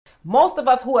Most of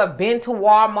us who have been to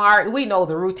Walmart, we know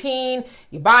the routine.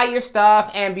 You buy your stuff,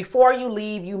 and before you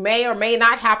leave, you may or may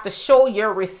not have to show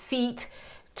your receipt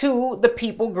to the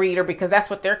people greeter, because that's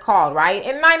what they're called, right?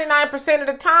 And 99% of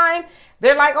the time,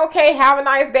 they're like, okay, have a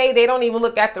nice day. They don't even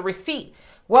look at the receipt.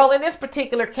 Well, in this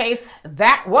particular case,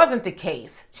 that wasn't the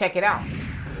case. Check it out. And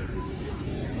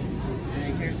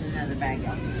then here's another bag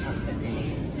of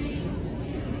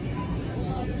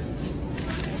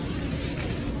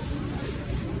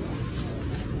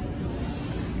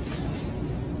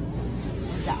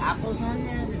the apples on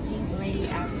there, the pink lady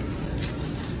apples.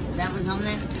 That one's on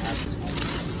there?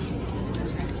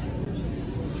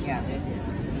 Yeah, there it is.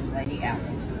 Pink lady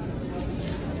apples.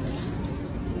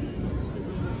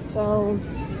 So,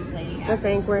 I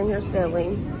think we're in here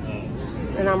stealing,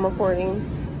 and I'm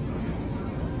reporting.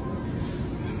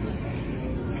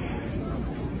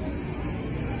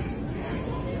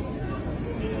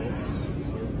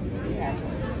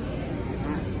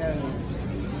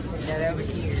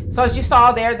 So as you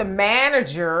saw there, the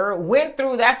manager went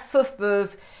through that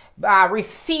sister's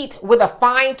receipt with a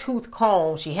fine-tooth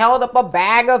comb. She held up a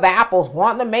bag of apples,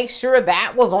 wanting to make sure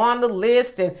that was on the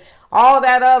list and all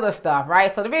that other stuff,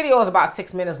 right? So the video is about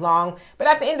 6 minutes long. But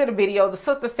at the end of the video, the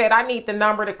sister said, I need the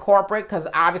number to corporate, because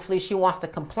obviously she wants to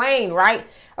complain, right?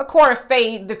 Of course,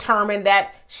 they determined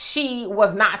that she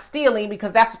was not stealing,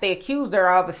 because that's what they accused her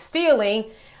of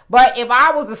stealing. But if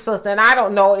I was the sister, and I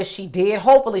don't know if she did,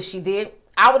 hopefully she did,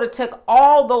 I would have took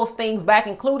all those things back,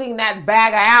 including that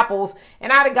bag of apples,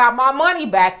 and I'd have got my money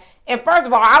back. And first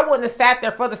of all, I wouldn't have sat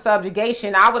there for the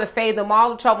subjugation. I would have saved them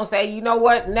all the trouble and say, you know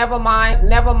what, never mind,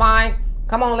 never mind.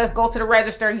 Come on, let's go to the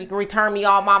register. You can return me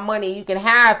all my money. You can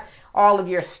have all of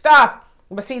your stuff.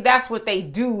 But see, that's what they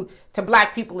do to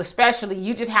black people especially.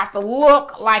 You just have to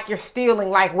look like you're stealing,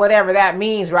 like whatever that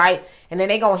means, right? And then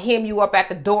they going to hem you up at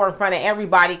the door in front of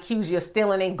everybody, accuse you of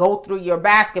stealing, and go through your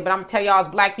basket. But I'm going to tell y'all as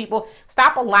black people,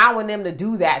 stop allowing them to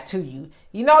do that to you.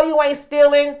 You know you ain't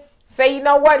stealing. Say, you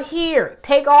know what? Here,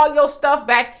 take all your stuff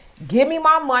back. Give me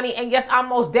my money. And yes, I'm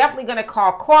most definitely going to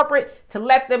call corporate to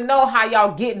let them know how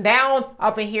y'all getting down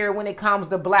up in here when it comes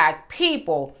to black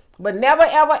people. But never,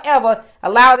 ever, ever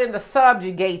allow them to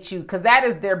subjugate you, because that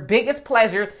is their biggest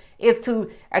pleasure, is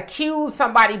to accuse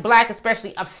somebody black,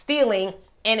 especially, of stealing,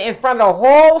 and in front of the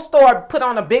whole store, put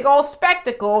on a big old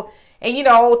spectacle, and, you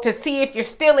know, to see if you're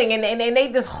stealing. And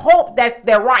they just hope that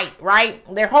they're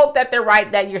right? They hope that they're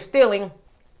right, that you're stealing.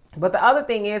 But the other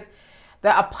thing is,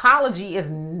 the apology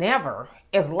is never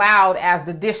as loud as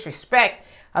the disrespect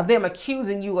of them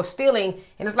accusing you of stealing.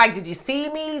 And it's like, did you see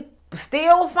me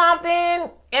steal something?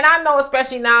 And I know,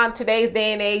 especially now in today's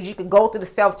day and age, you can go to the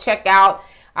self-checkout,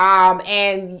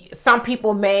 and some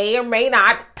people may or may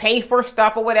not pay for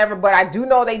stuff or whatever, but I do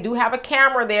know they do have a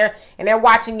camera there, and they're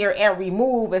watching your every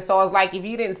move. And so it's like, if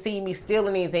you didn't see me steal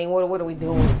anything, what are we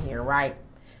doing here, right?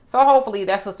 So hopefully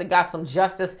that sister got some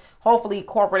justice. Hopefully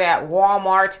corporate at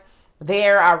Walmart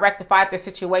there rectified their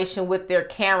situation with their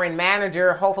Karen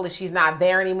manager. Hopefully she's not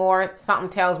there anymore. Something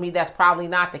tells me that's probably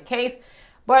not the case.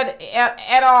 But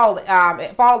at all,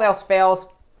 if all else fails,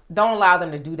 don't allow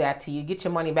them to do that to you. Get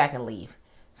your money back and leave.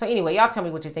 So anyway, y'all tell me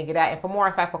what you think of that. And for more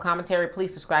insightful commentary,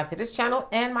 please subscribe to this channel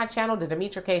and my channel, The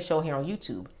Demetra K Show, here on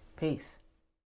YouTube. Peace.